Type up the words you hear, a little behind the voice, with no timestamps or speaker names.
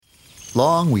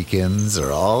Long weekends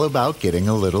are all about getting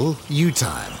a little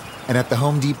you-time. And at the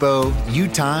Home Depot,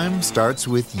 you-time starts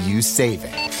with you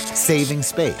saving. Saving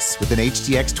space with an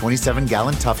HDX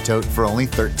 27-gallon Tough Tote for only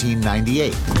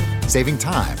 $13.98. Saving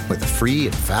time with a free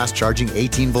and fast-charging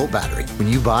 18-volt battery when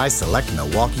you buy select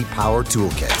Milwaukee Power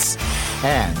Toolkits.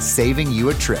 And saving you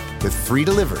a trip with free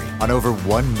delivery on over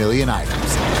 1 million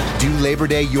items. Do Labor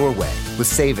Day your way with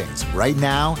savings right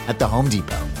now at the Home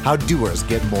Depot. How doers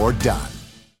get more done.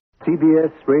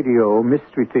 CBS Radio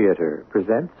Mystery Theater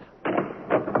presents...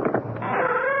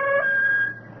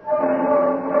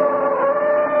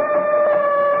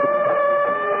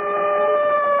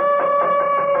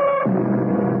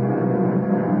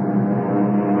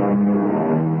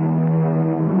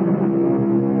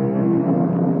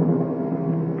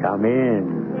 Come in.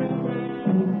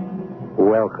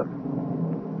 Welcome.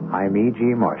 I'm E.G.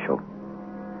 Marshall.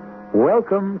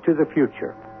 Welcome to the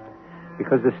future.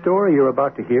 Because the story you're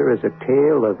about to hear is a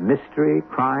tale of mystery,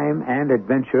 crime, and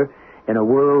adventure in a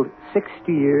world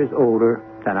 60 years older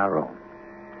than our own.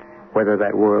 Whether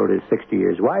that world is 60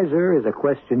 years wiser is a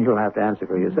question you'll have to answer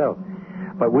for yourself.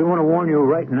 But we want to warn you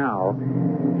right now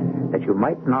that you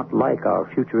might not like our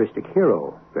futuristic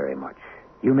hero very much.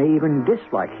 You may even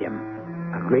dislike him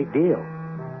a great deal.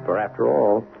 For after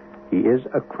all, he is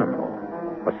a criminal,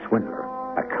 a swindler,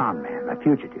 a con man, a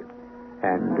fugitive,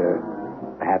 and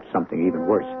perhaps something even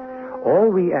worse.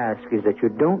 All we ask is that you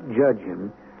don't judge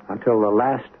him until the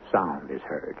last sound is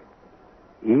heard,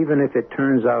 even if it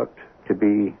turns out to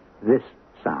be this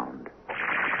sound.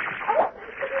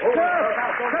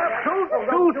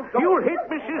 You'll hit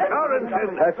Mrs.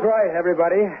 Sorensen. That's right,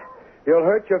 everybody. You'll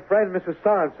hurt your friend, Mrs.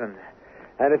 Sorensen.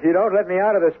 And if you don't let me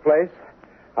out of this place,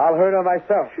 I'll hurt her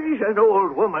myself. She's an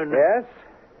old woman. Yes?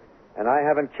 And I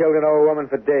haven't killed an old woman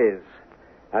for days.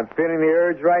 I'm feeling the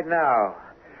urge right now.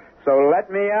 So let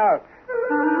me out.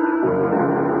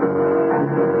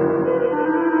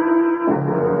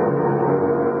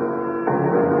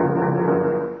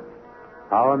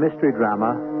 Our mystery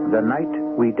drama, The Night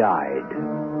We Died,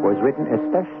 was written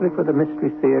especially for the Mystery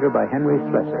Theater by Henry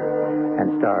Slesser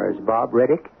and stars Bob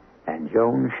Reddick and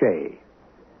Joan Shea.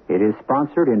 It is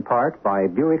sponsored in part by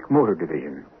Buick Motor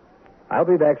Division. I'll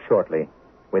be back shortly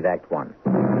with Act One.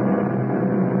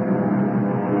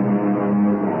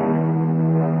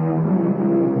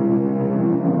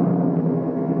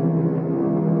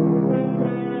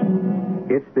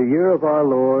 It's the year of our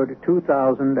Lord,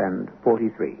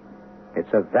 2043.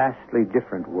 It's a vastly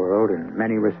different world in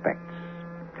many respects.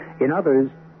 In others,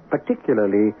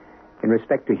 particularly in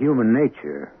respect to human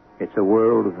nature, it's a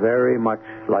world very much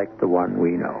like the one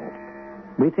we know.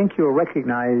 We think you'll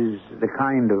recognize the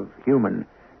kind of human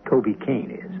Toby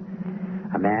Kane is.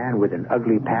 A man with an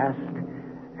ugly past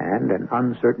and an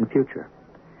uncertain future.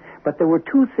 But there were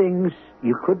two things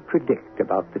you could predict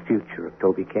about the future of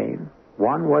Toby Kane.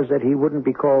 One was that he wouldn't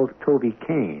be called Toby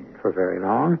Kane for very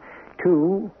long.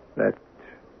 Two, that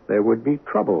there would be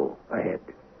trouble ahead.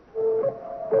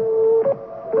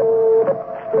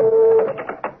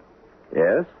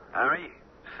 Yes? Harry?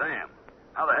 Sam.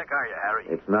 How the heck are you, Harry?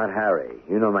 It's not Harry.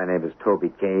 You know my name is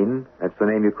Toby Kane. That's the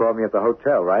name you called me at the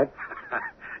hotel, right?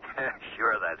 Yeah,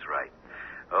 sure, that's right.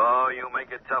 Oh, you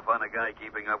make it tough on a guy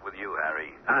keeping up with you,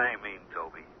 Harry. I mean,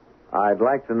 Toby. I'd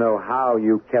like to know how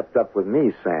you kept up with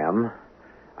me, Sam.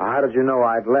 How did you know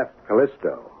I'd left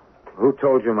Callisto? Who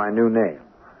told you my new name?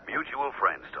 Mutual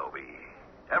friends, Toby.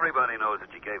 Everybody knows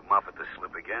that you gave Moffat the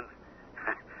slip again.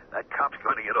 That cop's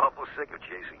going to get awful sick of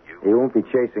chasing you. He won't be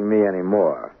chasing me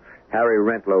anymore. Harry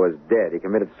Rentlow is dead. He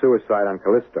committed suicide on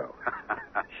Callisto.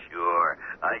 Sure,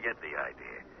 I get the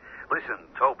idea. Listen,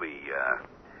 Toby,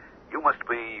 you must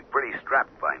be pretty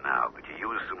strapped by now. Could you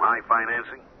use some high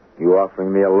financing? You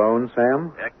offering me a loan,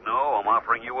 Sam? Heck no, I'm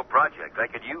offering you a project. I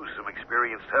could use some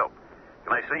experienced help.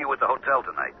 Can I see you at the hotel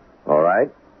tonight? All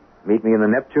right. Meet me in the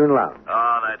Neptune Lounge.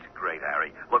 Oh, that's great,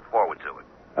 Harry. Look forward to it.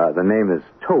 The name is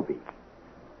Toby.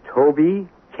 Toby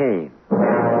Kane.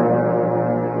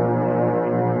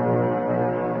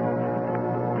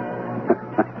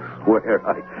 Swear,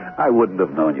 I wouldn't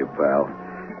have known you, pal.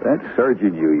 That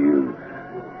surgeon you used.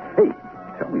 Hey,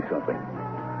 tell me something.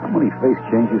 How many face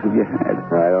changes have you had?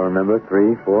 I don't remember.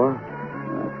 3, 4.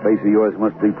 That face of yours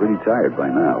must be pretty tired by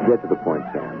now. Get to the point,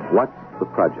 Sam. What's the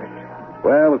project?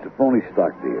 Well, it's a phony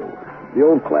stock deal. The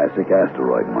old classic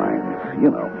asteroid mines,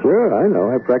 you know. Sure, I know.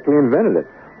 I practically invented it.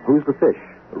 Who's the fish?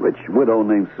 A rich widow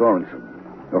named Sorensen.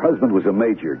 Her husband was a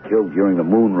major, killed during the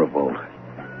Moon Revolt.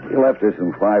 He left her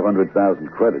some 500,000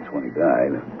 credits when he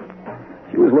died.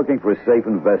 She was looking for a safe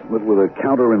investment with a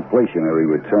counter-inflationary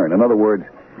return. In other words,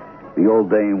 the old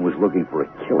dame was looking for a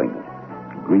killing.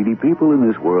 Greedy people in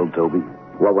this world, Toby.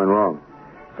 What went wrong?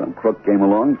 Some crook came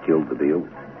along and killed the deal.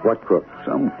 What crook?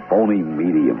 Some phony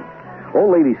medium.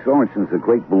 Old Lady Sorensen's a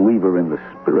great believer in the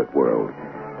spirit world.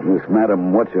 And this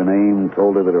Madam What's-Her-Name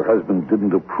told her that her husband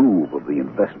didn't approve of the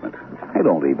investment. I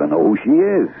don't even know who she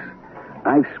is.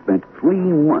 I've spent 3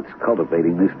 months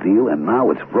cultivating this deal, and now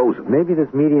it's frozen. Maybe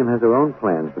this medium has her own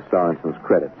plans for Sorensen's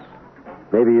credits.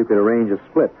 Maybe you could arrange a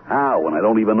split. How, when I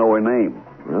don't even know her name?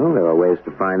 Well, there are ways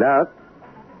to find out.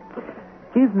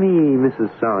 Give me Mrs.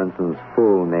 Sorensen's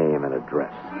full name and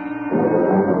address.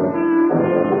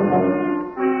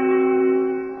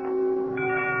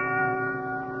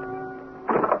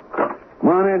 Come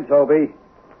on in, Toby.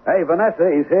 Hey, Vanessa,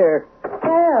 he's here.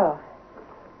 Oh.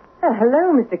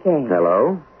 Hello, Mr. Kane.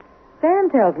 Hello? Sam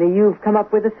tells me you've come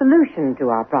up with a solution to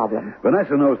our problem.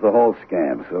 Vanessa knows the whole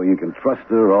scam, so you can trust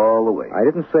her all the way. I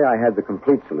didn't say I had the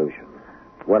complete solution.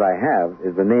 What I have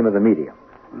is the name of the medium.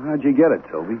 How'd you get it,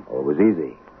 Toby? Oh, it was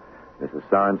easy. Mrs.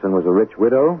 Sorensen was a rich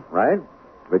widow, right?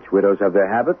 Rich widows have their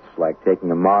habits, like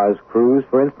taking a Mars cruise,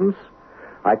 for instance.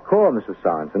 I called Mrs.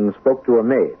 Sorensen and spoke to her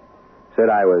maid. Said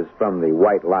I was from the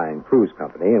White Line Cruise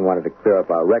Company and wanted to clear up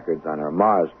our records on her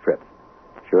Mars trip.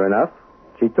 Sure enough,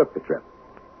 she took the trip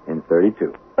in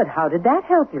 32. But how did that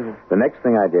help you? The next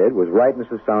thing I did was write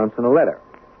Mrs. Sorensen a letter.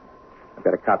 I've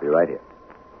got a copy right here.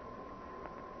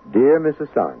 Dear Mrs.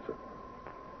 Sorensen,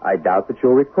 I doubt that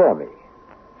you'll recall me,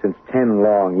 since 10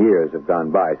 long years have gone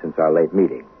by since our late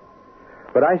meeting.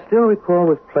 But I still recall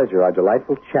with pleasure our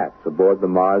delightful chats aboard the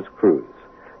Mars cruise,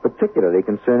 particularly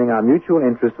concerning our mutual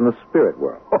interest in the spirit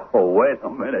world. Oh, wait a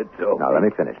minute, Toby. Now, let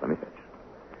me finish.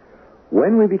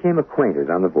 When we became acquainted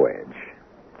on the voyage,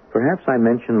 perhaps I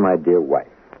mentioned my dear wife.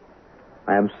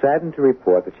 I am saddened to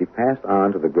report that she passed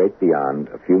on to the great beyond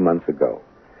a few months ago,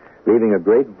 leaving a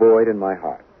great void in my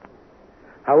heart.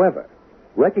 However,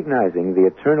 recognizing the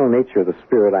eternal nature of the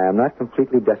spirit, I am not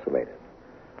completely desolated.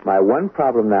 My one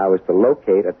problem now is to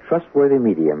locate a trustworthy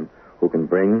medium who can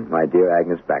bring my dear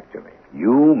Agnes back to me.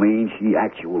 You mean she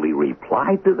actually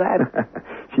replied to that?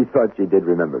 She thought she did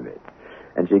remember me.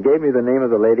 And she gave me the name of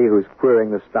the lady who's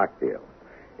querying the stock deal.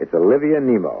 It's Olivia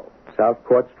Nemo, South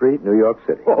Court Street, New York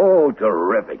City. Oh,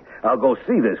 terrific. I'll go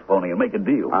see this phony and make a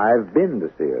deal. I've been to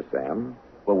see her, Sam.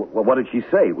 Well, what did she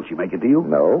say? Will she make a deal?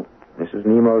 No. Mrs.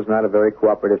 Nemo's not a very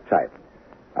cooperative type.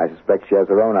 I suspect she has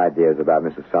her own ideas about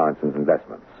Mrs. Sorensen's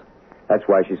investments. That's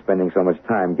why she's spending so much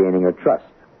time gaining her trust.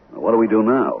 Well, what do we do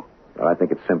now? Well, I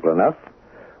think it's simple enough.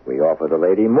 We offer the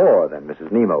lady more than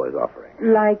Mrs. Nemo is offering.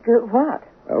 Like what?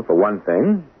 Well, for one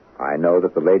thing, I know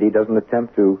that the lady doesn't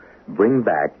attempt to bring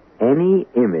back any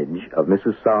image of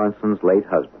Mrs. Sorensen's late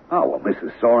husband. Oh, well,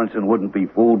 Mrs. Sorensen wouldn't be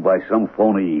fooled by some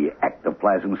phony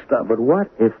ectoplasm stuff. But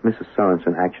what if Mrs.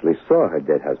 Sorensen actually saw her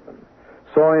dead husband?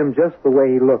 Saw him just the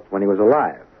way he looked when he was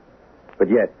alive, but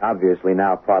yet obviously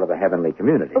now part of the heavenly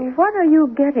community. What are you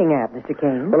getting at, Mr.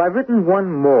 Kane? Well, I've written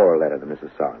one more letter to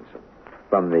Mrs. Sorensen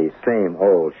from the same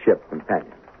old ship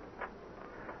companion.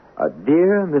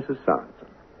 Dear Mrs. Sorensen,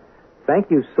 thank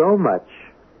you so much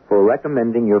for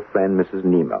recommending your friend Mrs.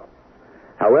 Nemo.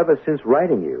 However, since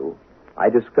writing you, I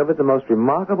discovered the most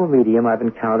remarkable medium I've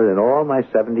encountered in all my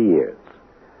 70 years.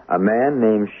 A man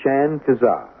named Shan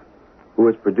Kazar, who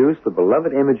has produced the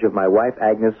beloved image of my wife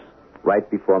Agnes right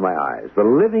before my eyes. The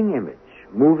living image,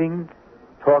 moving,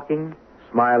 talking,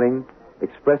 smiling,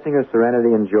 expressing her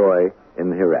serenity and joy in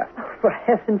the hereafter. For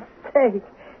heaven's sake.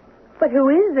 But who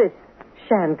is this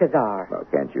Shan Kazar? Well,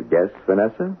 can't you guess,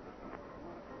 Vanessa?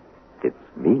 It's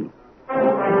me.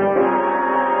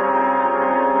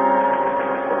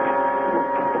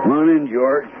 Come on in,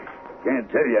 George. Can't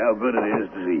tell you how good it is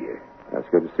to see you. That's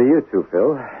good to see you, too,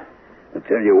 Phil. I'll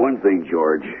tell you one thing,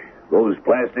 George. Those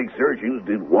plastic surgeons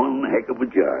did one heck of a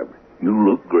job. You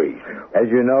look great. As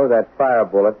you know, that fire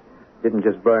bullet didn't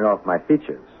just burn off my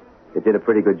features. It did a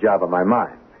pretty good job of my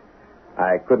mind.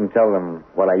 I couldn't tell them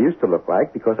what I used to look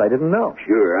like because I didn't know.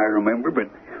 Sure, I remember, but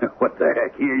what the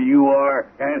heck? Here you are,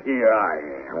 and here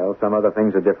I am. Well, some other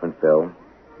things are different, Phil.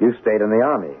 You stayed in the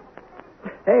Army.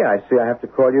 Hey, I see I have to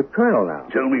call you Colonel now.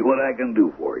 Tell me what I can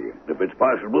do for you. If it's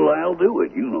possible, I'll do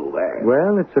it. You know that.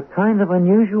 Well, it's a kind of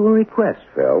unusual request,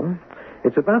 Phil.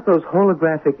 It's about those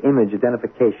holographic image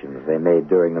identifications they made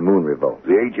during the moon revolt.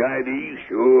 The HIDs?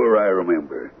 Sure, I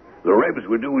remember. The Rebs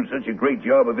were doing such a great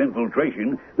job of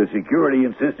infiltration that security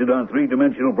insisted on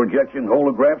three-dimensional projection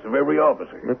holographs of every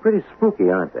officer. They're pretty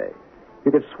spooky, aren't they? You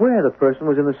could swear the person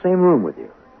was in the same room with you.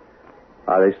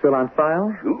 Are they still on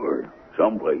file? Sure,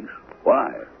 someplace.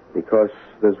 Why? Because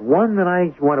there's one that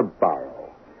I want to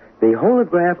borrow. The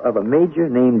holograph of a major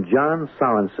named John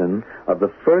Sorensen of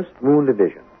the 1st Moon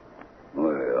Division.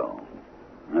 Well,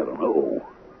 I don't know.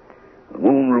 The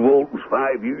moon revolt was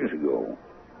 5 years ago.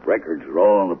 records are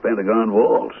all on the Pentagon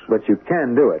vaults. But you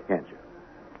can do it, can't you?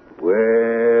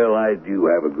 Well, I do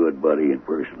have a good buddy in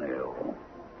personnel.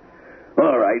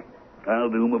 All right, I'll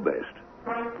do my best.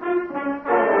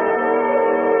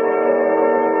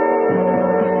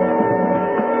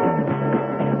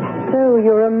 So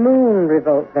you're a moon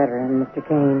revolt veteran, Mr.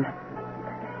 Kane.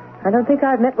 I don't think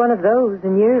I've met one of those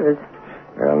in years.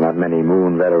 Well, not many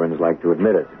moon veterans like to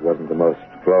admit it. It wasn't the most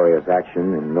glorious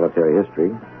action in military history.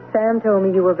 Sam told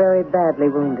me you were very badly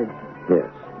wounded.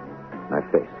 Yes, my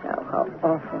face. Oh, how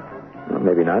awful. Well,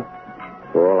 maybe not.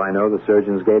 For all I know, the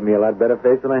surgeons gave me a lot better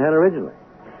face than I had originally.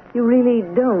 You really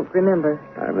don't remember.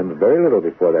 I remember very little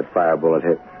before that fire bullet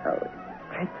hit. Oh, it's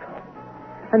dreadful.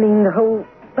 I mean, the whole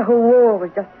war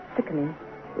was just sickening.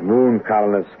 The moon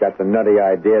colonists got the nutty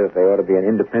idea that they ought to be an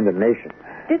independent nation.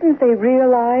 Didn't they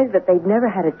realize that they'd never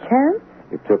had a chance?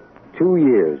 It took 2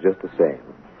 years just the same.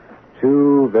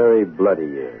 2 very bloody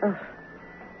years. Oh.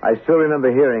 I still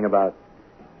remember hearing about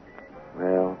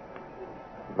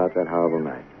that horrible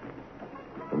night.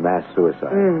 The mass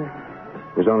suicide.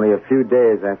 It was only a few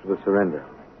days after the surrender.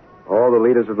 All the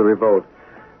leaders of the revolt,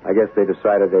 I guess they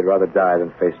decided they'd rather die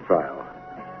than face trial.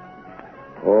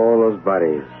 All those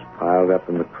bodies piled up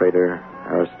in the crater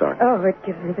Aristarchus. Oh, it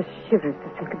gives me the shivers to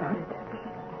think about it.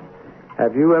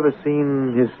 Have you ever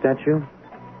seen his statue?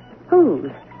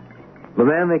 Whose? The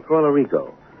man they call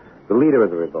Arrigo, the leader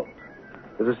of the revolt.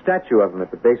 There's a statue of him at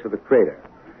the base of the crater.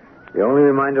 The only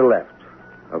reminder left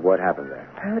of what happened there.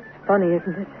 Oh, it's funny,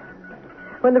 isn't it?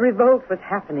 When the revolt was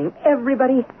happening,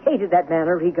 everybody hated that man,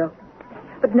 Arrigo.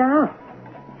 But now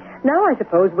I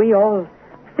suppose we all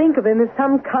think of him as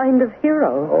some kind of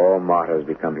hero. All martyrs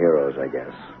become heroes, I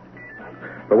guess.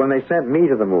 But when they sent me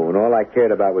to the moon, all I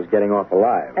cared about was getting off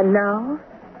alive. And now?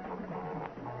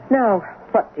 Now,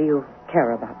 what do you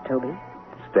care about, Toby?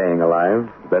 Staying alive,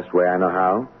 the best way I know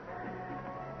how.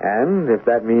 And if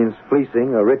that means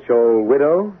fleecing a rich old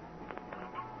widow,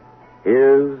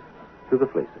 here's to the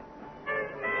fleecing.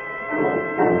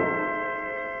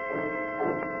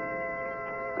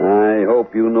 I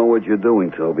hope you know what you're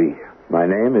doing, Toby. My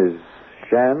name is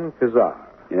Shan Kazar.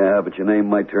 Yeah, but your name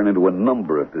might turn into a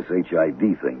number if this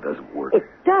HID thing doesn't work. It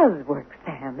does work,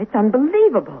 Sam. It's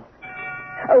unbelievable.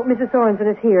 Oh, Mrs. Sorensen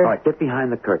is here. All right, get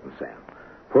behind the curtain, Sam.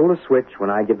 Pull the switch when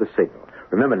I give the signal.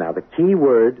 Remember now, the key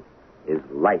word is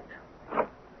light.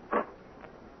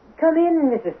 Come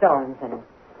in, Mrs. Sorensen.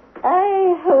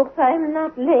 I hope I'm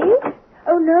not late.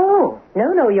 Oh, no.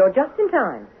 No, you're just in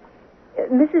time.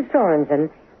 Mrs. Sorensen,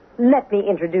 let me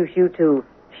introduce you to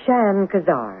Shan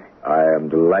Kazar. I am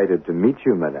delighted to meet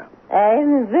you, madame.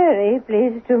 I'm very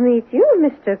pleased to meet you,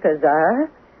 Mr. Kazar.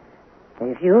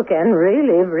 If you can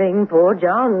really bring poor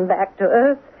John back to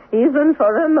earth, even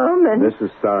for a moment.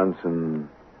 Mrs. Sorensen,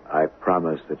 I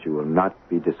promise that you will not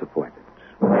be disappointed.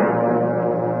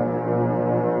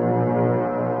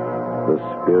 The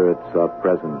spirits are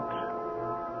present.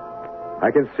 I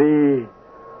can see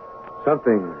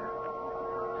something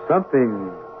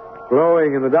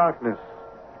glowing in the darkness.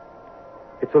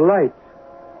 It's a light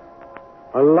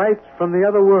from the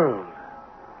other world.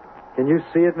 Can you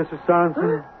see it, Mrs.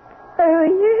 Sorensen? Oh,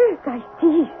 yes, I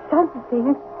see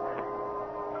something.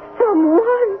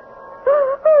 Someone.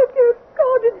 Oh, dear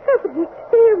God in heaven, it's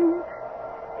him.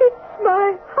 It's my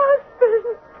husband.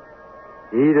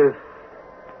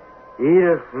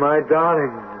 Edith, my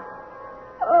darling.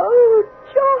 Oh,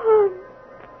 John,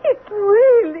 it's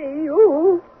really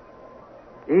you.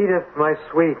 Edith, my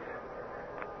sweet.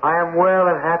 I am well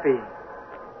and happy.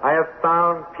 I have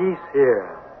found peace here.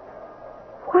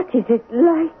 What is it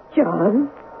like,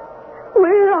 John?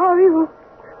 Where are you?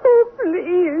 Oh,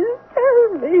 please,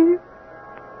 tell me.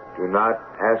 Do not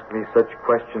ask me such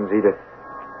questions, Edith.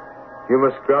 You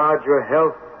must guard your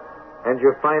health and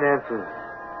your finances.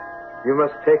 You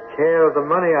must take care of the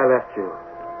money I left you.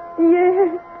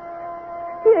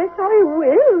 Yes, I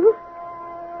will.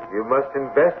 You must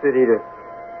invest it, Edith.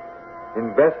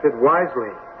 Invest it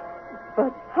wisely.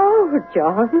 But how,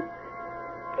 John?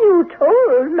 You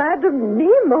told Madame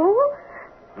Nemo.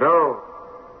 No.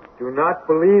 Do not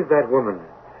believe that woman.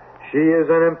 She is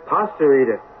an impostor,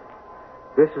 Edith.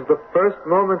 This is the first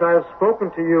moment I have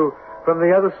spoken to you from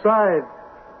the other side.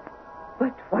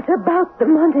 But what about the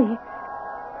money?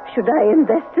 Should I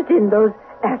invest it in those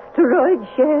asteroid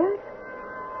shares?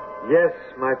 Yes,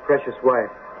 my precious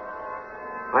wife.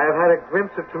 I have had a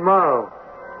glimpse of tomorrow.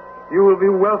 You will be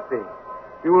wealthy.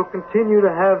 You will continue to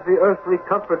have the earthly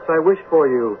comforts I wish for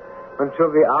you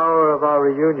until the hour of our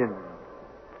reunion.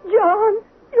 John,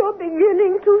 you're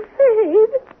beginning to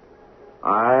fade.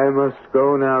 I must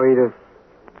go now, Edith.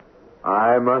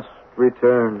 I must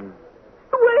return.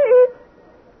 Wait.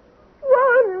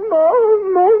 One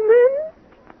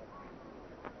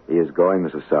is going,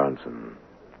 Mrs. Sorensen.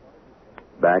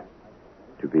 Back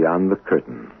to Beyond the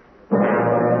Curtain.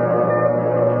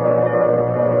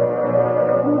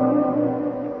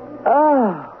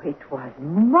 Oh, it was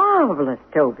marvelous,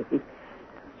 Toby.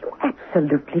 You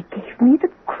absolutely gave me the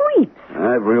creeps.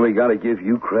 I've really got to give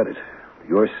you credit.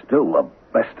 You're still the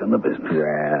best in the business.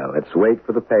 Well, let's wait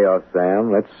for the payoff,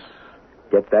 Sam. Let's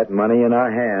get that money in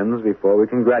our hands before we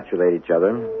congratulate each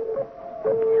other.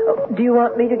 Oh, do you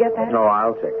want me to get that? No,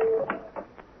 I'll take it.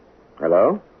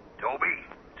 Hello? Toby,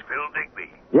 it's Phil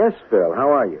Digby. Yes, Phil. How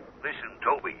are you? Listen,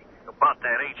 Toby, about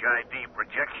that HID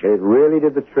projection. It really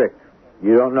did the trick.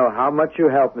 You don't know how much you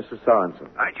helped Mrs. Sorensen.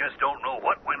 I just don't know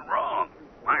what went wrong.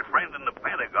 My friend in the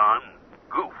Pentagon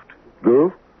goofed.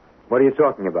 Goof? What are you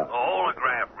talking about? The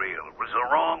holograph reel was the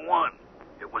wrong one.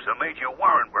 It was a Major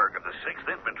Warrenberg of the 6th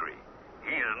Infantry.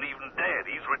 He isn't even dead.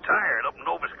 He's retired up in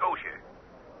Nova Scotia.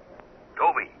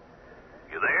 Toby,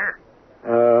 you there?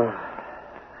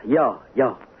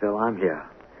 Yeah, Phil, I'm here.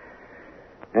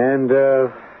 And,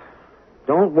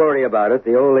 don't worry about it.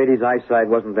 The old lady's eyesight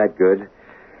wasn't that good.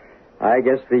 I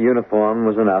guess the uniform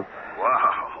was enough.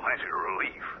 Wow, that's a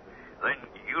relief. Then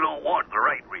you don't want the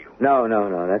right reel. No,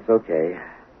 that's okay.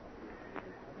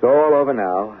 It's all over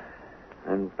now.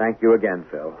 And thank you again,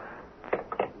 Phil.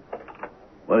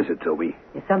 What is it, Toby?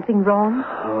 Is something wrong?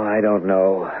 Oh, I don't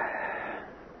know.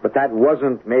 But that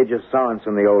wasn't Major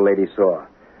Sorensen the old lady saw.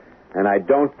 And I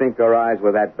don't think her eyes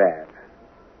were that bad.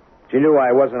 She knew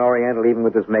I wasn't Oriental even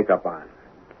with this makeup on.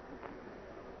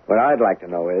 What I'd like to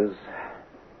know is,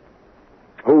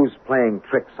 who's playing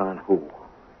tricks on who?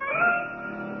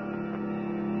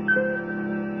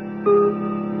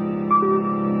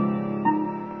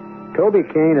 Toby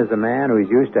Kane is a man who's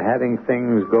used to having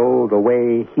things go the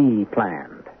way he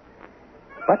planned.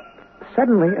 But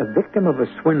suddenly, a victim of a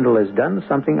swindle has done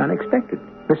something unexpected.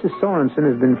 Mrs. Sorensen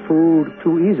has been fooled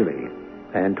too easily.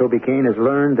 And Toby Kane has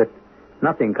learned that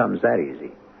nothing comes that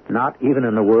easy. Not even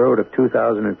in the world of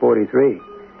 2043.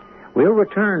 We'll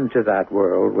return to that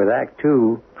world with Act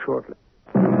 2 shortly.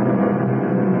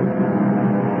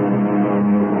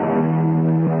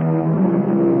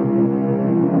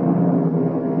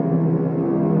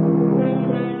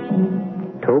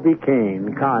 Toby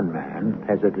Kane, con man,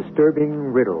 has a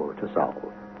disturbing riddle to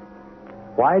solve.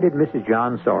 Why did Mrs.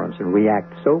 John Sorensen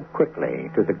react so quickly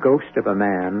to the ghost of a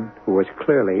man who was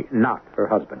clearly not her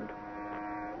husband?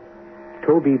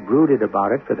 Toby brooded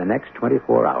about it for the next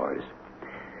 24 hours.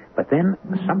 But then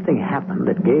something happened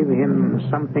that gave him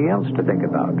something else to think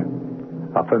about.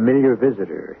 A familiar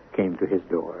visitor came to his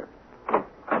door.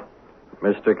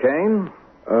 Mr. Kane?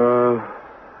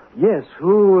 Yes,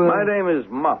 who... My name is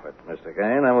Moffat, Mr.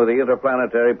 Kane. I'm with the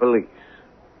Interplanetary Police.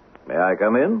 May I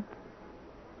come in?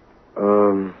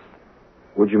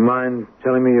 Would you mind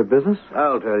telling me your business?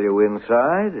 I'll tell you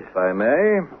inside, if I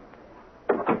may.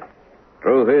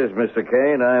 Truth is, Mr.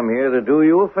 Kane, I'm here to do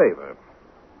you a favor.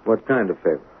 What kind of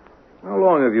favor? How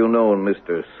long have you known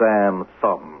Mr. Sam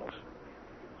Thumbs?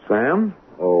 Sam?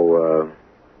 Oh,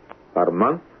 about a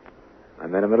month. I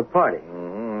met him at a party.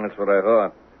 That's what I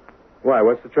thought. Why,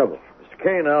 what's the trouble? Mr.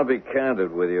 Kane, I'll be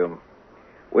candid with you.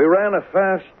 We ran a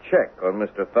fast check on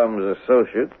Mr. Thumbs'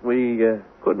 associates. We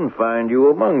couldn't find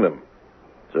you among them.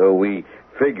 So we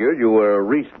figured you were a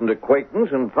recent acquaintance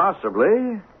and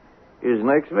possibly his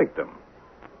next victim.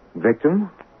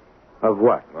 Victim? Of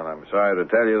what? Well, I'm sorry to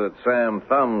tell you that Sam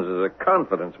Thumbs is a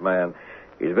confidence man.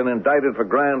 He's been indicted for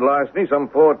grand larceny some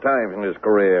 4 times in his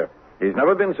career. He's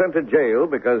never been sent to jail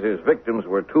because his victims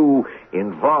were too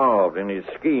involved in his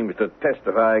schemes to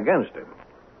testify against him.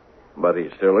 But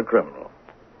he's still a criminal.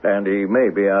 And he may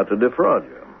be out to defraud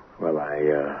you. Well,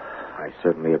 I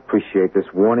certainly appreciate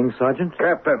this warning, Sergeant.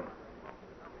 Captain.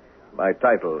 My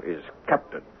title is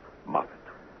Captain Moffat.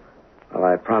 Well,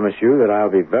 I promise you that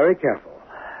I'll be very careful.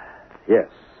 Yes,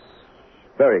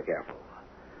 very careful.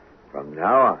 From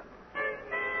now on.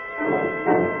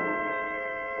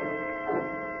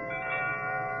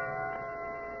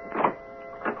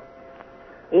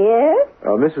 Yes?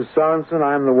 Mrs. Sorensen,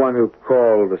 I'm the one who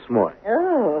called this morning.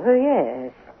 Oh,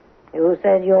 yes. You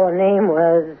said your name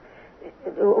was...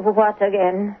 what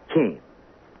again? Kane.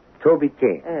 Toby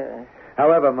Kane.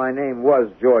 However, my name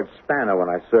was George Spanner when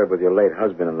I served with your late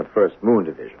husband in the 1st Moon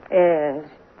Division. Yes.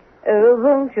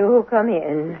 Won't you come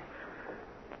in?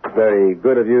 Very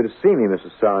good of you to see me,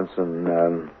 Mrs.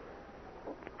 Sorensen.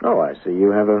 I see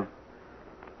you have a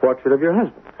portrait of your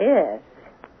husband. Yes.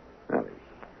 Well,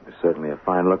 he's certainly a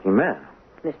fine-looking man.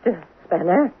 Mr.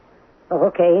 Spanner?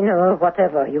 Kane, or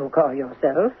whatever you call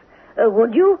yourself.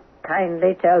 Would you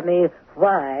kindly tell me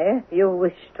why you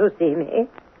wish to see me?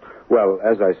 Well,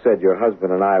 as I said, your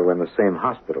husband and I were in the same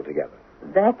hospital together.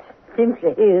 That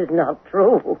simply is not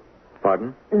true.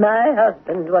 Pardon? My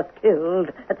husband was killed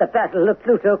at the Battle of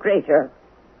Pluto Crater.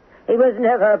 He was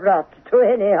never brought to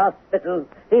any hospital.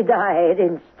 He died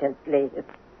instantly.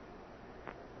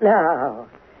 Now,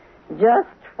 just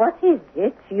what is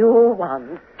it you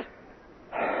want?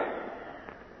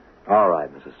 All right,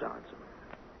 Mrs. Sorensen.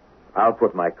 I'll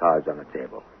put my cards on the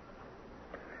table.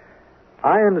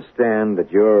 I understand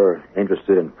that you're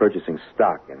interested in purchasing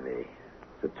stock in the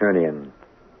Saturnian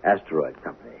Asteroid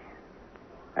Company,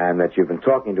 and that you've been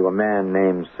talking to a man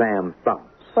named Sam Thumbs.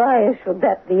 Why should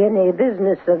that be any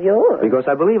business of yours? Because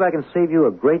I believe I can save you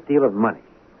a great deal of money.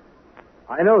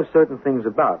 I know certain things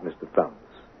about Mr. Thumbs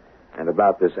and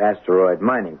about this asteroid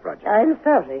mining project. I'm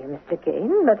sorry, Mr.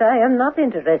 Kane, but I am not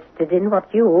interested in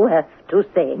what you have to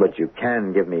say. But you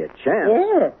can give me a chance.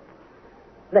 Yes.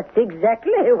 That's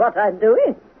exactly what I'm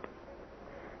doing.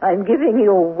 I'm giving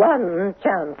you one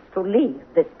chance to leave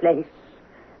this place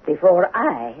before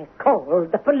I call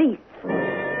the police.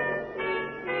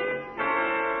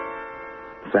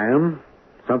 Sam,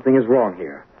 something is wrong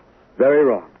here. Very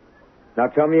wrong. Now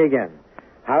tell me again.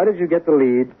 How did you get the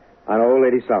lead on old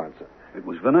lady Sorensen? It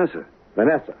was Vanessa.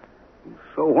 Vanessa?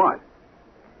 So what?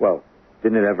 Well,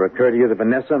 didn't it ever occur to you that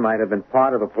Vanessa might have been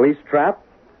part of a police trap?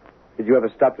 Did you ever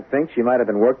stop to think she might have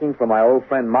been working for my old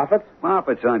friend Moffat?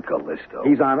 Moffat's on Callisto.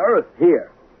 He's on Earth,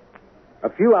 here. A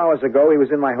few hours ago, he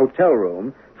was in my hotel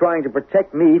room trying to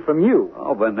protect me from you.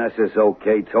 Oh, Vanessa's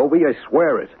okay, Toby. I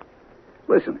swear it.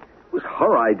 Listen, it was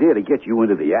her idea to get you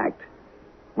into the act.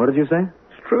 What did you say?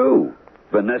 It's true.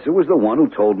 Vanessa was the one who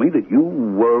told me that you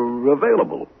were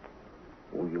available.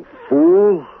 Oh, you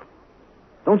fool.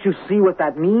 Don't you see what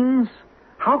that means?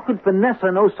 How could Vanessa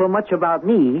know so much about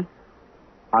me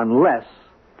unless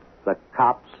the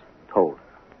cops told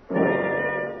her?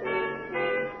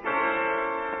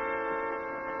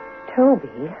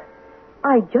 Toby,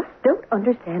 I just don't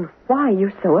understand why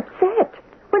you're so upset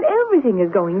when everything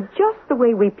is going just the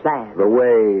way we planned. The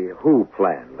way who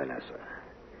planned, Vanessa?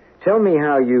 Tell me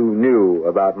how you knew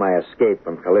about my escape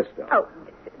from Callisto. Oh,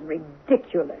 this is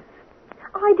ridiculous.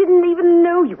 I didn't even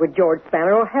know you were George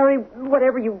Spanner or Harry,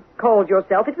 whatever you called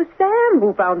yourself. It was Sam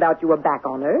who found out you were back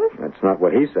on Earth. That's not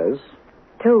what he says.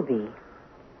 Toby,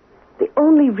 the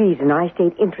only reason I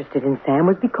stayed interested in Sam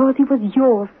was because he was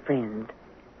your friend.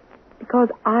 Because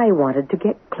I wanted to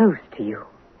get close to you.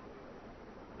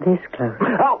 This close.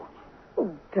 Oh!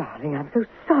 Oh, darling, I'm so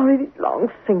sorry. These long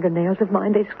fingernails of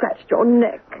mine, they scratched your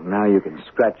neck. Now you can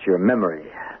scratch your memory.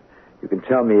 You can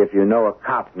tell me if you know a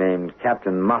cop named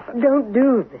Captain Moffat. Don't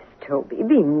do this, Toby.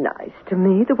 Be nice to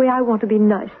me the way I want to be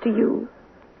nice to you.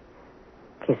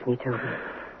 Kiss me, Toby.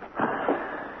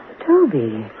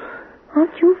 Toby,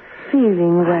 aren't you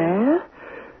feeling well?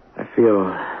 I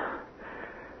feel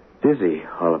dizzy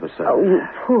all of a sudden. Oh, you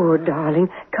poor darling.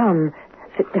 Come,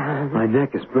 sit down. My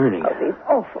neck is burning. Oh, these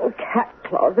awful cat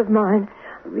claws of mine.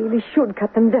 I really should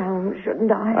cut them down,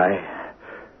 shouldn't I?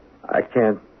 I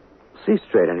can't see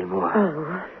straight anymore.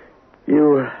 Oh.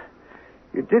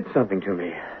 You did something to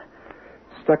me.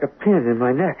 Stuck a pin in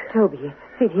my neck. Toby,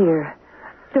 sit here.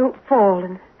 Don't fall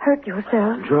and hurt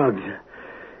yourself. Drugged.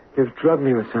 You've drugged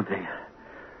me with something.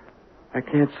 I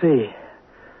can't see.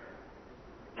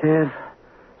 Can't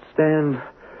stand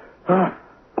up.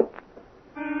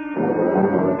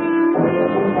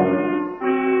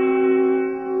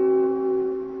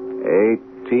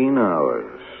 18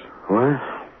 hours. What?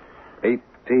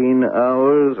 18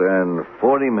 hours and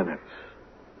 40 minutes.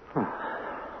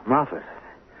 Moffat,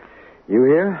 you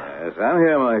here? Yes, I'm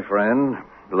here, my friend.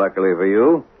 Luckily for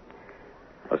you.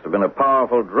 Must have been a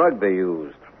powerful drug they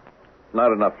used.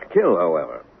 Not enough to kill,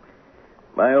 however.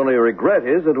 My only regret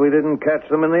is that we didn't catch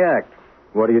them in the act.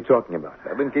 What are you talking about?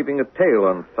 I've been keeping a tail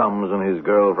on Thumbs and his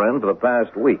girlfriend for the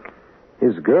past week.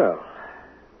 His girl?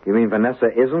 You mean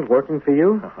Vanessa isn't working for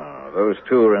you? Those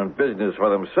two are in business for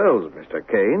themselves, Mr.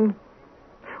 Kane.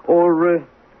 Or,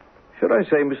 should I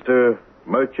say Mr.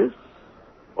 Murchis?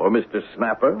 Or Mr.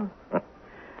 Snapper?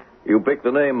 You pick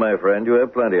the name, my friend. You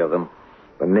have plenty of them.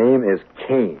 The name is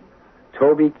Kane.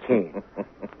 Toby Kane.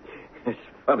 It's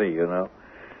funny, you know.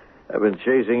 I've been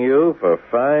chasing you for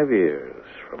 5 years.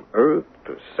 From Earth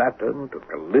to Saturn to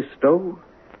Callisto.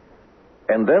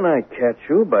 And then I catch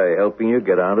you by helping you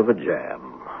get out of a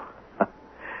jam.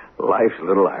 Life's a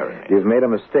little irony. You've made a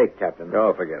mistake, Captain.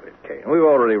 Oh, forget it, Kane. We've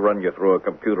already run you through a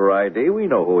computer ID. We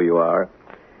know who you are.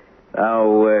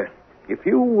 Now, if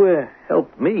you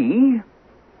help me,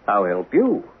 I'll help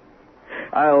you.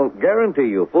 I'll guarantee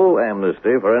you full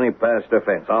amnesty for any past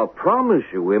offense. I'll promise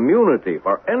you immunity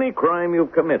for any crime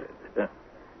you've committed.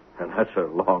 And that's a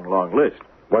long, long list.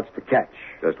 What's the catch?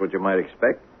 Just what you might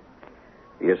expect.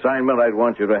 The assignment I'd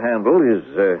want you to handle is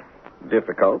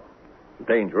difficult,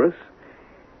 dangerous.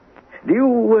 Do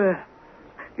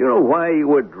you know why you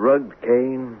were drugged,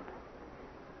 Kane?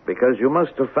 Because you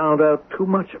must have found out too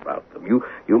much about them.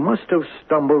 You must have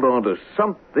stumbled onto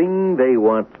something they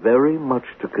want very much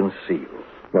to conceal.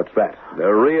 What's that?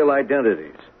 Their real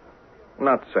identities.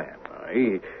 Not Sam.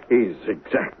 He's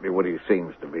exactly what he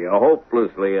seems to be. A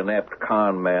hopelessly inept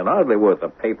con man, hardly worth the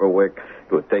paperwork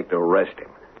it would take to arrest him.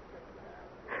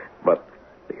 But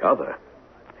the other,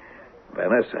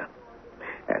 Vanessa,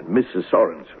 and Mrs.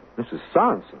 Sorensen. Mrs.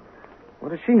 Sorensen? What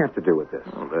does she have to do with this?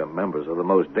 Well, they're members of the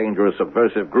most dangerous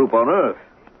subversive group on Earth.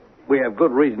 We have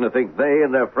good reason to think they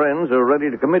and their friends are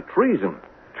ready to commit treason.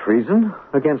 Treason?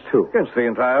 Against who? Against the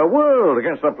entire world,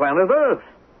 against the planet Earth.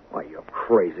 Why, you're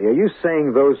crazy. Are you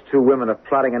saying those two women are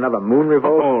plotting another moon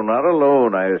revolt? Oh, not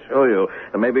alone, I assure you.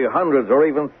 There may be hundreds or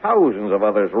even thousands of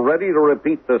others ready to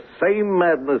repeat the same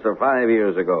madness of 5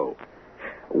 years ago.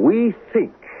 We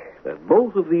think that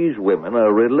both of these women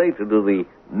are related to the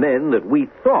men that we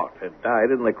thought had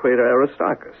died in the crater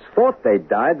Aristarchus. Thought they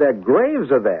died? Their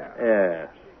graves are there. Yes.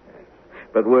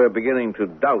 But we're beginning to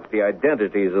doubt the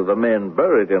identities of the men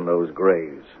buried in those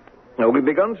graves. Now, we've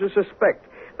begun to suspect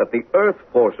that the Earth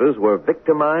forces were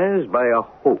victimized by a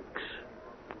hoax.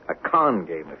 A con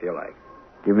game, if you like.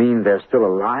 You mean they're still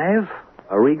alive?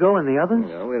 Arrigo and the others?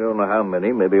 Well, we don't know how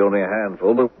many, maybe only a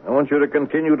handful, but I want you to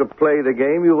continue to play the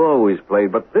game you've always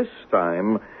played, but this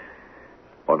time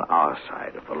on our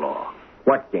side of the law.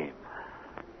 What game?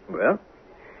 Well,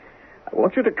 I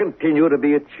want you to continue to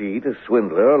be a cheat, a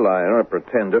swindler, a liar, a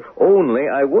pretender, only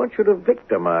I want you to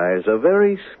victimize a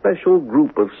very special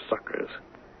group of suckers.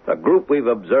 A group we've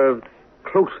observed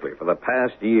closely for the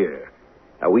past year.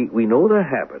 Now, we know their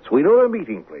habits. We know their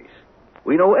meeting place.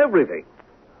 We know everything,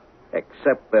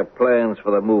 except their plans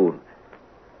for the moon.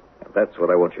 And that's what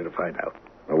I want you to find out.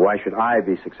 Well, why should I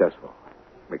be successful?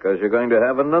 Because you're going to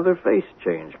have another face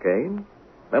change, Kane.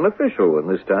 An official one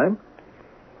this time.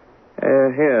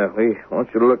 Here, we want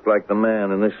you to look like the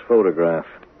man in this photograph.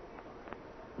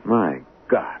 My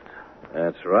God.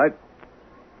 That's right.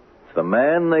 It's the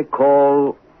man they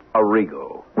call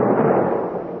Arrigo.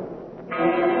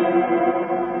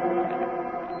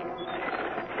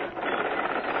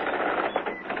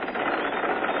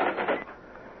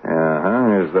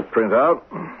 Here's the printout.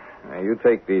 Now, you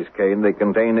take these, Kane. They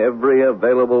contain every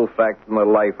available fact in the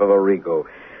life of Arrigo.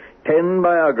 10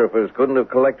 biographers couldn't have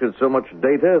collected so much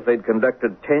data if they'd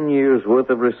conducted 10 years' worth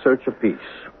of research apiece.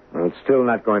 Well, it's still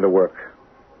not going to work.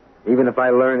 Even if I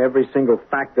learn every single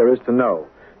fact there is to know,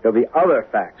 there'll be other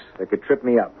facts that could trip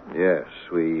me up. Yes,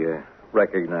 we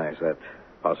recognize that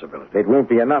possibility. It won't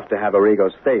be enough to have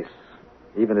Arrigo's face,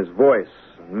 even his voice,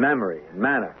 and memory, and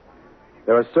manner.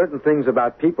 There are certain things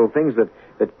about people, things that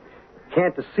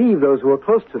can't deceive those who are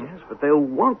close to them. Yes, but they'll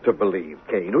want to believe,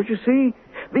 Kane. Don't you see?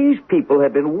 These people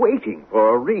have been waiting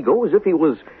for Arrigo as if he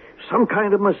was some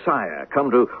kind of messiah,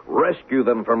 come to rescue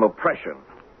them from oppression.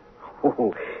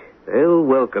 Oh, they'll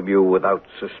welcome you without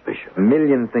suspicion. A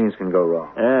million things can go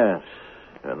wrong. Yes,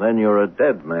 and then you're a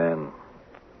dead man.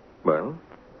 Well,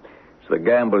 it's the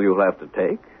gamble you'll have to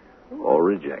take or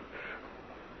reject.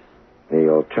 The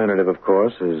alternative, of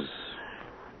course, is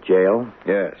jail.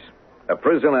 Yes. A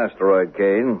prison asteroid,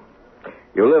 Kane.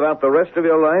 You live out the rest of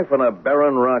your life on a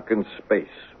barren rock in space.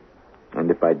 And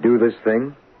if I do this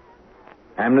thing,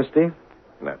 amnesty?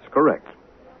 That's correct.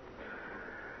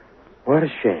 What a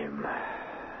shame.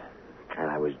 And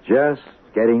I was just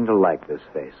getting to like this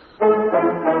face.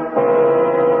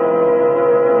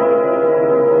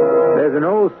 There's an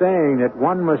old saying that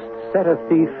one must set a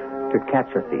thief to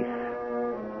catch a thief.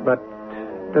 But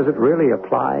does it really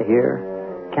apply here?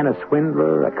 Can a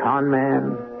swindler, a con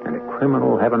man, and a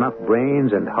criminal have enough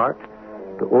brains and heart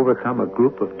to overcome a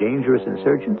group of dangerous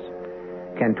insurgents?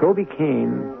 Can Toby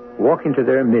Kane walk into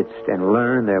their midst and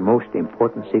learn their most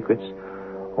important secrets?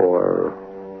 Or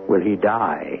will he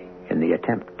die in the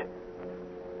attempt?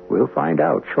 We'll find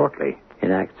out shortly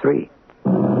in Act 3.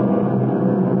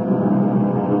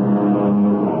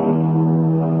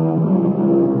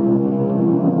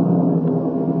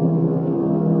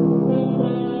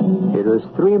 It was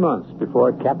 3 months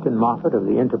before Captain Moffat of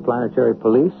the Interplanetary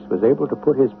Police was able to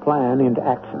put his plan into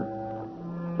action.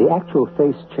 The actual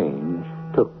face change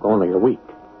took only a week.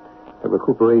 The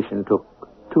recuperation took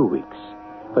 2 weeks.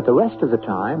 But the rest of the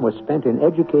time was spent in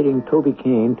educating Toby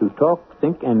Kane to talk,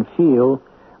 think, and feel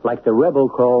like the rebel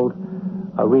called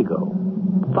Arrigo.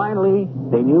 Finally,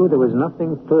 they knew there was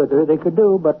nothing further they could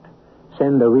do but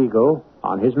send Arrigo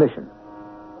on his mission,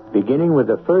 beginning with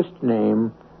the first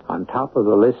name on top of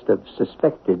the list of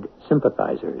suspected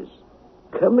sympathizers,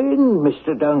 Come in,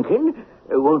 Mr. Duncan.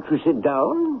 Won't you sit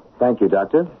down? Thank you,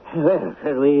 Doctor. Well,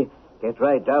 shall we get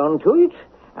right down to it?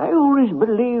 I always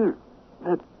believed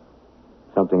that...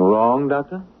 Something wrong,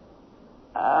 Doctor?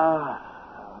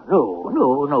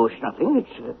 No, it's nothing.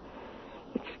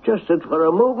 It's just that for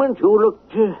a moment you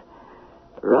looked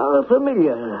rather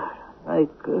familiar, like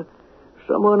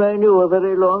someone I knew a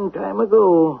very long time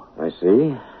ago. I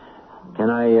see. Can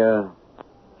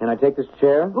I take this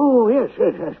chair? Oh, yes,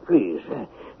 please.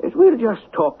 We'll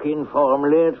just talk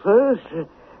informally at first.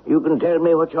 You can tell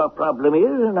me what your problem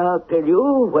is, and I'll tell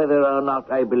you whether or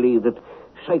not I believe that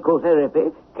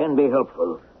psychotherapy can be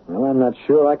helpful. Well, I'm not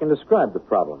sure I can describe the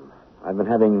problem. I've been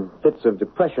having fits of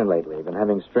depression lately. Been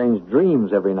having strange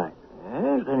dreams every night.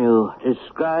 Yes, can you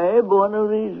describe one of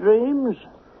these dreams?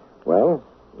 Well,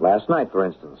 last night, for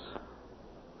instance,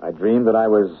 I dreamed that I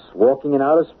was walking in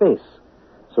outer space,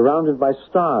 surrounded by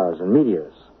stars and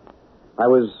meteors. I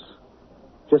was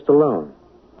just alone.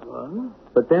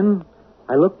 What? But then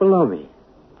I looked below me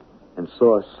and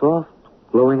saw a soft,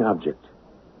 glowing object.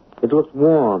 It looked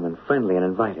warm and friendly and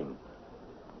inviting.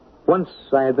 Once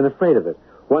I had been afraid of it.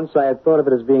 Once I had thought of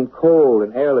it as being cold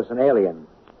and airless and alien.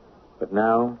 But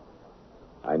now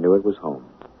I knew it was home.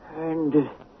 And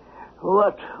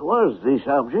what was this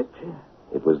object?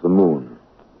 It was the moon.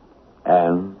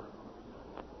 And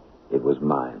it was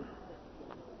mine.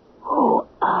 Who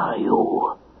are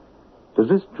you? Does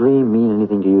this dream mean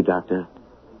anything to you, Doctor?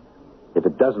 If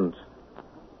it doesn't,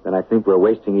 then I think we're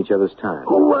wasting each other's time.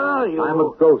 Who are you? I'm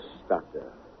a ghost, Doctor.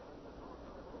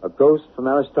 A ghost from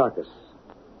Aristarchus.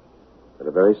 But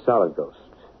a very solid ghost.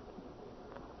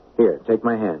 Here, take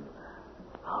my hand.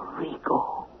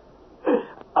 Arrigo.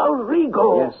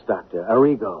 Arrigo! Yes, Doctor,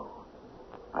 Arrigo.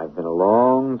 I've been a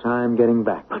long time getting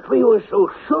back. But we were so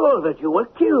sure that you were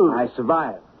killed. I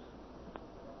survived.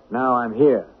 Now I'm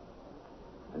here.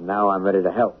 And now I'm ready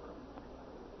to help.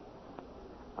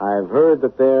 I've heard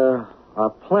that there are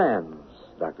plans,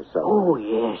 Dr. Sullivan. Oh,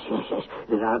 yes.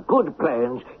 There are good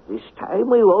plans. This time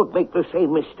we won't make the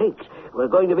same mistakes. We're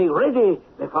going to be ready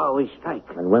before we strike.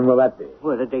 And when will that be?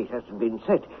 Well, the date hasn't been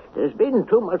set. There's been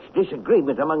too much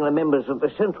disagreement among the members of the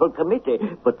Central Committee.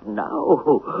 But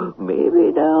now,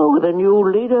 maybe now, with a new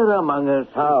leader among us.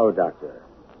 How, Doctor?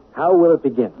 How will it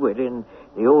begin? Well, in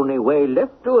the only way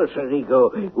left to us,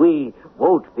 Arrigo, we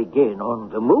won't begin on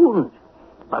the moon,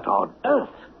 but on Earth.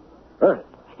 Earth?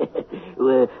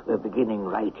 We're beginning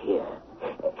right here.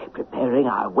 Preparing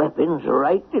our weapons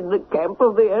right in the camp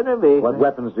of the enemy. What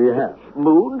weapons do you have?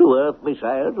 Moon-to-earth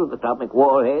missiles with atomic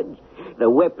warheads. The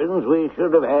weapons we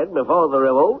should have had before the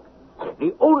revolt.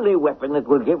 The only weapon that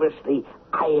will give us the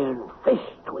iron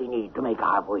fist we need to make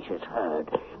our voices heard.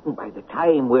 By the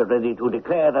time we're ready to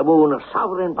declare the moon a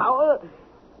sovereign power,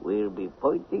 we'll be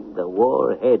pointing the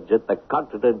warheads at the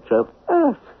continents of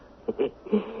Earth.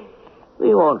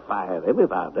 We won't fire them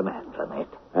if our demands are met.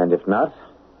 And if not?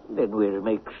 Then we'll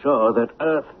make sure that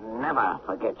Earth never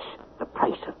forgets the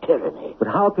price of tyranny. But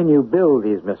how can you build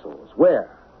these missiles? Where?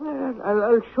 Well,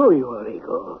 I'll show you,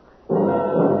 Arrigo.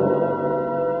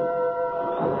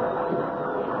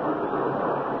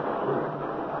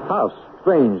 How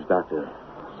strange, Doctor.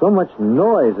 So much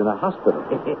noise in a hospital.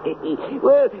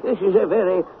 Well, this is a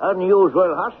very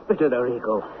unusual hospital,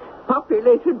 Arrigo.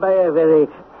 Populated by a very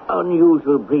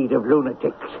unusual breed of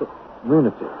lunatics.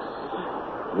 Lunatics?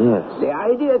 Yes. The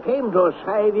idea came to us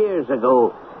 5 years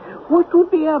ago. What would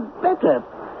be a better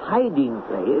hiding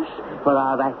place for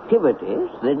our activities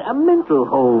than a mental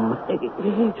home?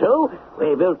 So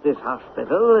we built this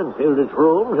hospital and filled its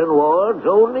rooms and wards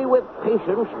only with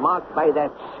patients marked by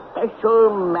that special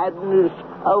madness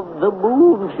of the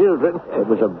moon children. It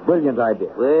was a brilliant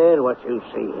idea. Well, what you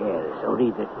see here is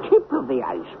only the tip of the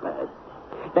iceberg.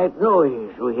 That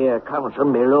noise you hear comes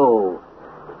from below,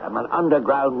 from an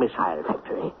underground missile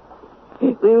factory.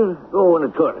 We'll go on a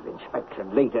tour of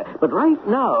inspection later, but right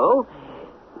now,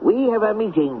 we have a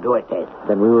meeting to attend.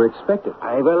 Then we were expected.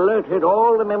 I've alerted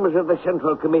all the members of the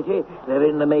Central Committee. They're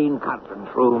in the main conference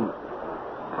room.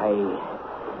 I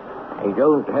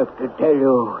don't have to tell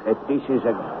you that this is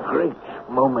a great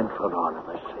moment for all of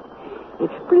us.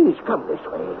 Please come this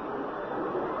way.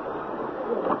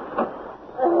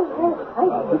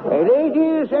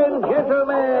 Ladies and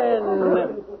gentlemen,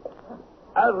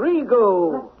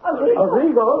 Arrigo.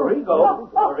 Arrigo.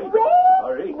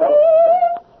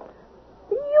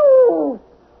 You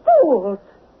fools!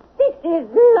 This is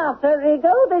not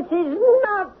Arrigo. This is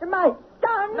not my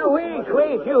son. No, wait.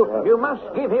 You must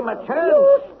give him a chance.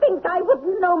 You think I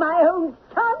wouldn't know my own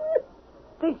son?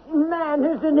 This man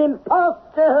is an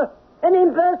impostor, an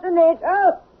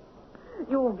impersonator.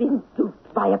 You've been duped.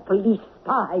 by a police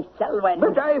spy, Selwyn.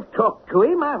 But I've talked to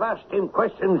him. I've asked him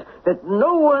questions that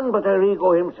no one but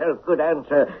Arrigo himself could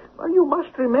answer. Well, you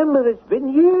must remember it's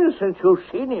been years since you've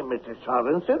seen him, Mrs.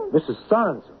 Sorensen. Mrs.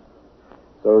 Sorensen?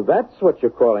 So that's what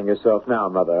you're calling yourself now,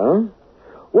 Mother, huh?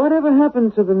 Whatever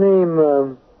happened to the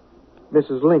name,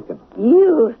 Mrs. Lincoln?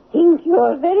 You think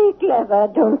you're very clever,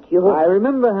 don't you? I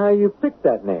remember how you picked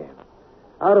that name.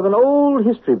 Out of an old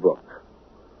history book.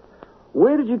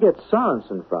 Where did you get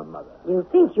Sorensen from, Mother? You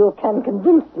think you can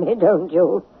convince me, don't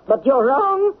you? But you're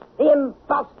wrong, the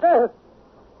imposter.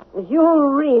 You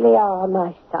really are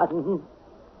my son.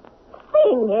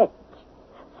 Sing it.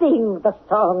 Sing the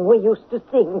song we used to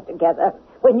sing together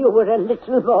when you were a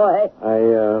little boy.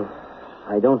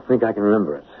 I don't think I can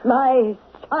remember it. My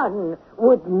son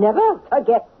would never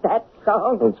forget that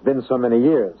song. It's been so many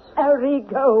years.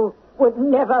 Arrigo would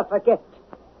never forget.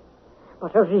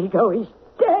 But Arrigo is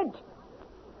dead.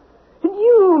 And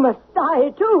you must die,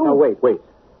 too. Now, wait.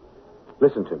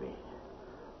 Listen to me.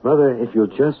 Mother, if you'll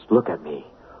just look at me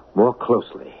more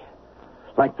closely.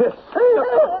 Like this.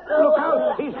 Look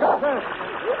out. He's got her.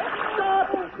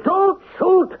 Stop. Don't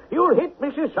shoot. You'll hit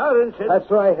Mrs. Sorensen. That's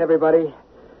right, everybody.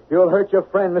 You'll hurt your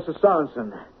friend, Mrs.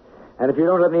 Sorensen. And if you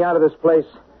don't let me out of this place,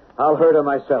 I'll hurt her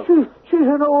myself. She's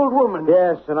an old woman.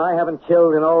 Yes, and I haven't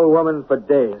killed an old woman for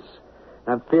days.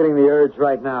 I'm feeling the urge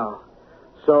right now.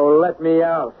 So let me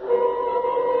out.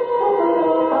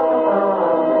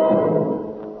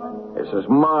 This is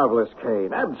marvelous,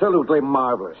 Kane. Absolutely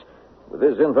marvelous. With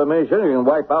this information, you can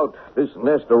wipe out this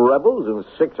nest of rebels in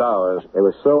 6 hours. They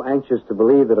were so anxious to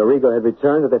believe that Arrigo had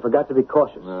returned that they forgot to be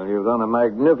cautious. Well, you've done a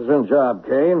magnificent job,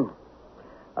 Kane.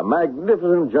 A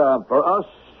magnificent job for us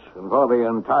and for the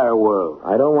entire world.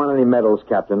 I don't want any medals,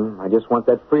 Captain. I just want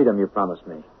that freedom you promised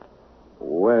me.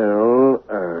 Well,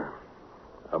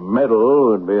 a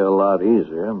medal would be a lot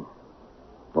easier.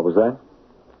 What was that?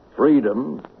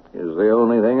 Freedom is the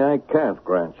only thing I can't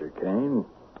grant you, Kane.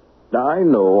 I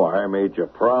know I made you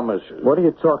promises. What are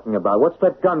you talking about? What's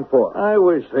that gun for? I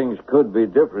wish things could be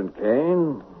different,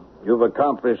 Kane. You've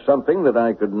accomplished something that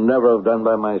I could never have done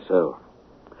by myself.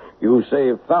 You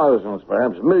saved thousands,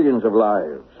 perhaps millions of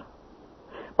lives.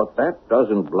 But that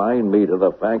doesn't blind me to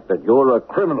the fact that you're a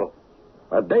criminal.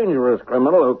 A dangerous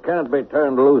criminal who can't be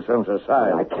turned loose on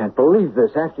society. I can't believe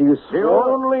this. After you The swore...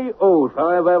 only oath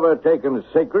I've ever taken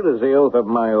sacred is the oath of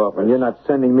my office. Well, you're not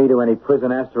sending me to any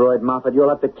prison asteroid, Moffat. You'll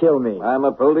have to kill me. I'm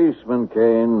a policeman,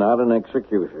 Kane, not an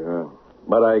executioner.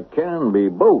 But I can be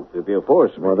both if you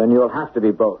force me. Well, then you'll have to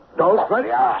be both. Don't try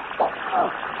to...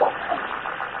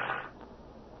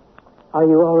 Are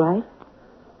you all right?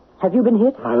 Have you been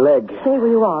hit? My leg. Stay where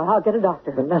you are. I'll get a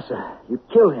doctor. Vanessa, you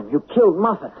killed him. You killed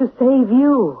Moffat. To save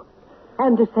you.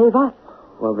 And to save us.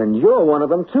 Well, then you're one of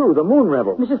them, too, the Moon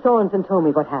Rebels. Mrs. Sorensen told me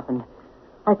what happened.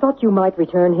 I thought you might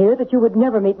return here, that you would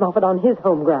never meet Moffat on his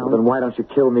home ground. Well, then why don't you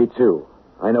kill me, too?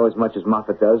 I know as much as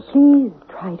Moffat does. Please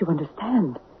try to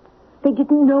understand. They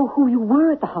didn't know who you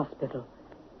were at the hospital.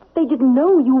 They didn't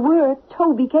know you were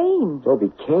Toby Kane.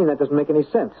 Toby Kane? That doesn't make any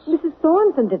sense. Mrs.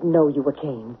 Sorensen didn't know you were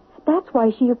Kane. That's why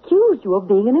she accused you of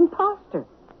being an imposter.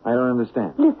 I don't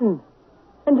understand. Listen,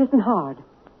 and listen hard.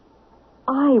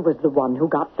 I was the one who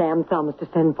got Sam Thumbs to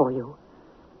send for you.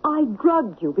 I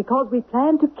drugged you because we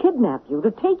planned to kidnap you, to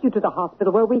take you to the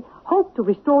hospital where we hoped to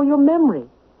restore your memory,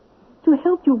 to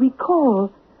help you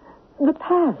recall the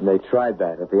past. They tried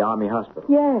that at the Army hospital.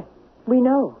 Yes, we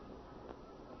know.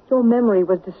 Your memory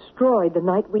was destroyed the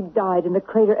night we died in the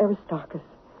crater Aristarchus.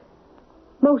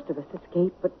 Most of us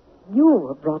escaped, but you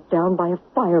were brought down by a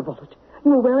fire bullet.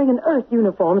 You were wearing an Earth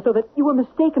uniform so that you were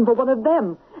mistaken for one of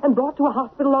them and brought to a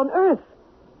hospital on Earth.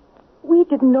 We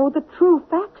didn't know the true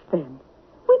facts then.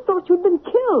 We thought you'd been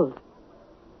killed.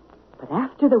 But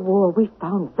after the war, we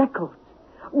found records.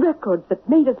 Records that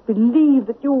made us believe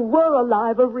that you were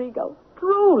alive, Arrigo.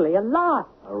 Truly alive.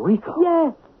 Arrigo?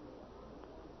 Yes.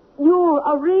 You're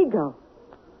Arrigo.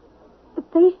 The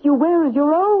face you wear is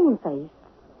your own face.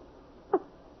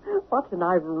 What an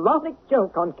ironic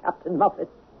joke on Captain Muffet.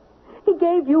 He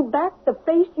gave you back the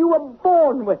face you were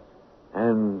born with.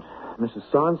 And Mrs.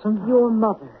 Sorensen? Your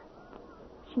mother.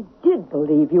 She did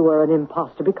believe you were an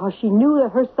imposter because she knew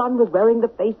that her son was wearing the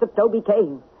face of Toby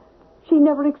Kane. She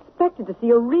never expected to see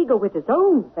Arrigo with his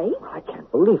own face. I can't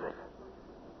believe it.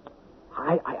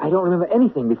 I don't remember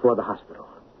anything before the hospital.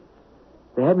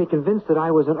 They had me convinced that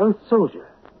I was an Earth soldier.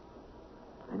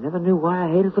 I never knew why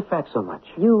I hated the fact so much.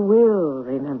 You will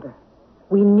remember.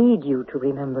 We need you to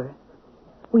remember.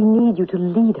 We need you to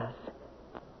lead us.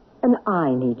 And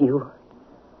I need you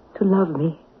to love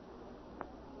me.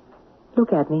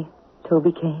 Look at me,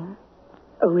 Toby Kane.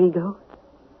 Arrigo.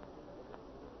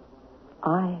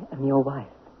 I am your wife.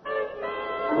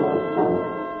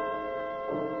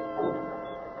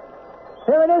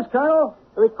 Here it is, Colonel.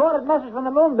 The recorded message from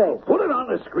the moon base. Put it on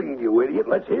the screen, you idiot.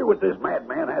 Let's hear what this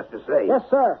madman has to say. Yes,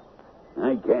 sir.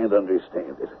 I can't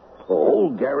understand it. A whole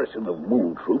garrison of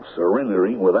moon troops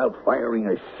surrendering without firing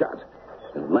a shot.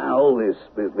 And now this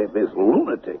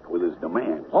lunatic with his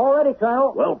demands. All ready,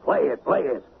 Colonel. Well, play it.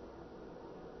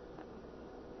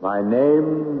 My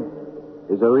name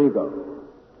is Arrigo.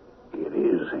 It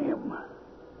is him.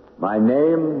 My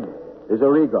name is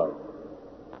Arrigo.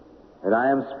 And I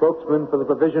am spokesman for the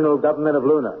Provisional Government of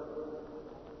Luna.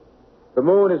 The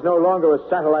moon is no longer a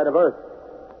satellite of Earth.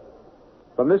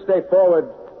 From this day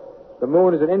forward, the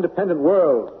moon is an independent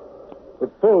world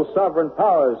with full sovereign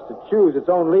powers to choose its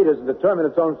own leaders and determine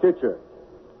its own future.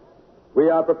 We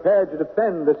are prepared to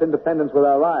defend this independence with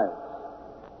our lives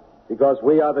because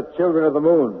we are the children of the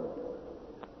moon.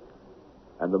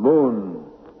 And the moon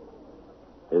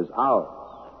is ours.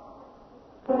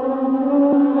 And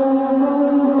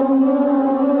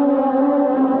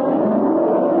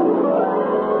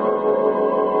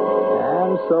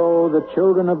so the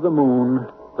children of the moon,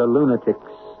 the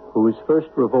lunatics, whose first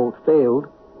revolt failed,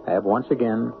 have once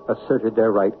again asserted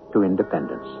their right to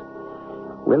independence.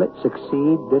 Will it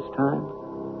succeed this time?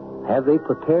 Have they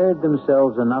prepared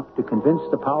themselves enough to convince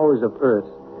the powers of Earth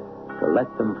to let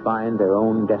them find their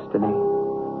own destiny?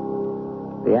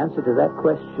 The answer to that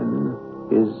question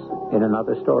is in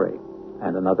another story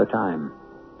and another time.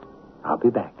 I'll be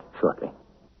back shortly.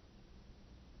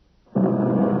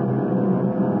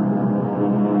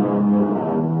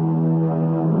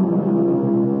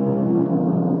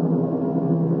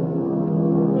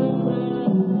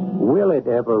 Will it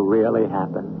ever really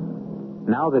happen?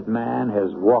 Now that man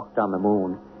has walked on the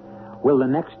moon, will the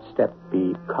next step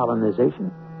be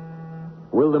colonization?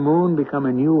 Will the moon become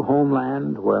a new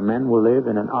homeland where men will live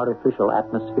in an artificial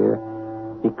atmosphere,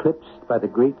 eclipsed by the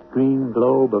great green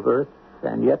globe of Earth,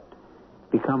 and yet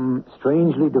become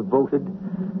strangely devoted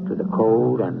to the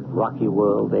cold and rocky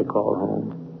world they call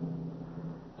home?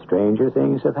 Stranger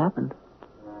things have happened.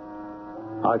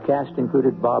 Our cast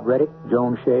included Bob Reddick,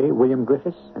 Joan Shea, William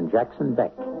Griffiths, and Jackson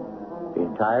Beck. The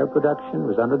entire production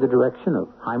was under the direction of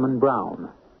Hyman Brown.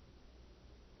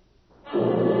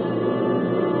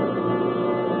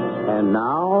 And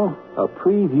now, a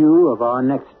preview of our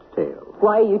next tale.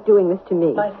 Why are you doing this to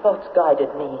me? My thoughts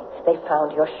guided me. They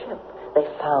found your ship. They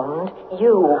found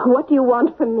you. What do you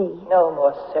want from me? No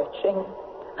more searching.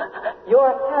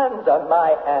 Your hands are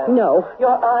my hands. No.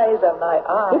 Your eyes are my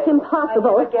eyes. It's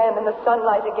impossible. I live again in the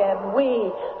sunlight again.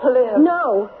 We live.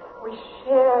 No. We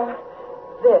share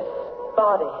this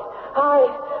body. I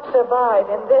survive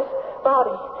in this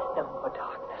body. No more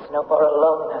darkness, no more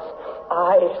aloneness.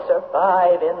 I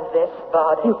survive in this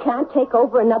body. You can't take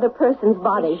over another person's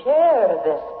body. We share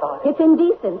this body. It's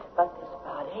indecent. But this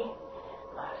body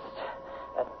must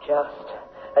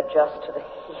adjust to the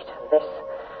heat of this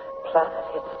planet.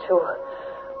 It's too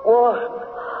warm.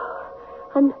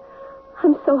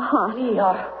 I'm so hot. We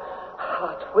are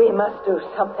hot. We must do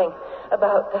something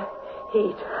about the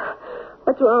heat.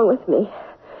 What's wrong with me?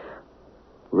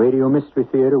 Radio Mystery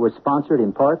Theater was sponsored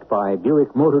in part by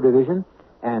Buick Motor Division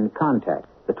and Contact,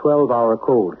 the 12-hour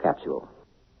cold capsule.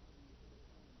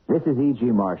 This is E.G.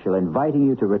 Marshall inviting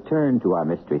you to return to our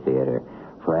Mystery Theater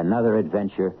for another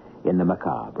adventure in the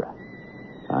macabre.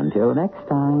 Until next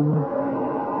time,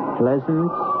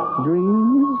 pleasant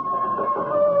dreams.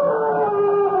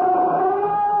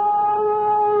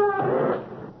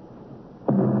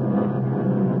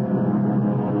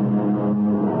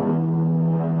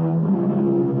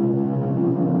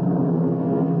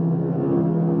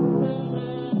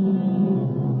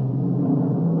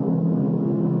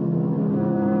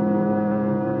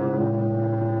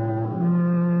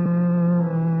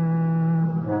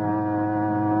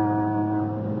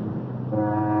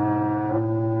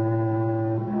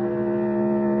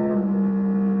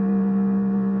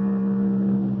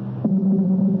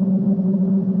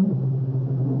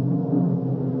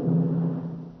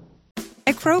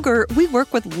 At Kroger, we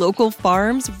work with local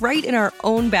farms right in our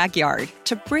own backyard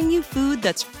to bring you food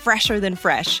that's fresher than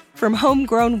fresh. From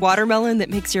homegrown watermelon that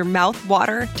makes your mouth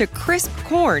water to crisp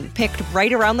corn picked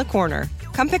right around the corner.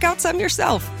 Come pick out some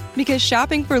yourself, because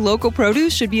shopping for local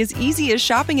produce should be as easy as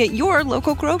shopping at your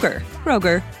local Kroger.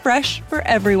 Kroger, fresh for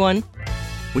everyone.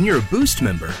 When you're a Boost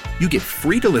member, you get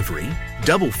free delivery,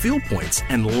 double fuel points,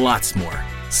 and lots more.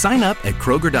 Sign up at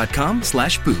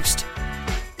Kroger.com/boost.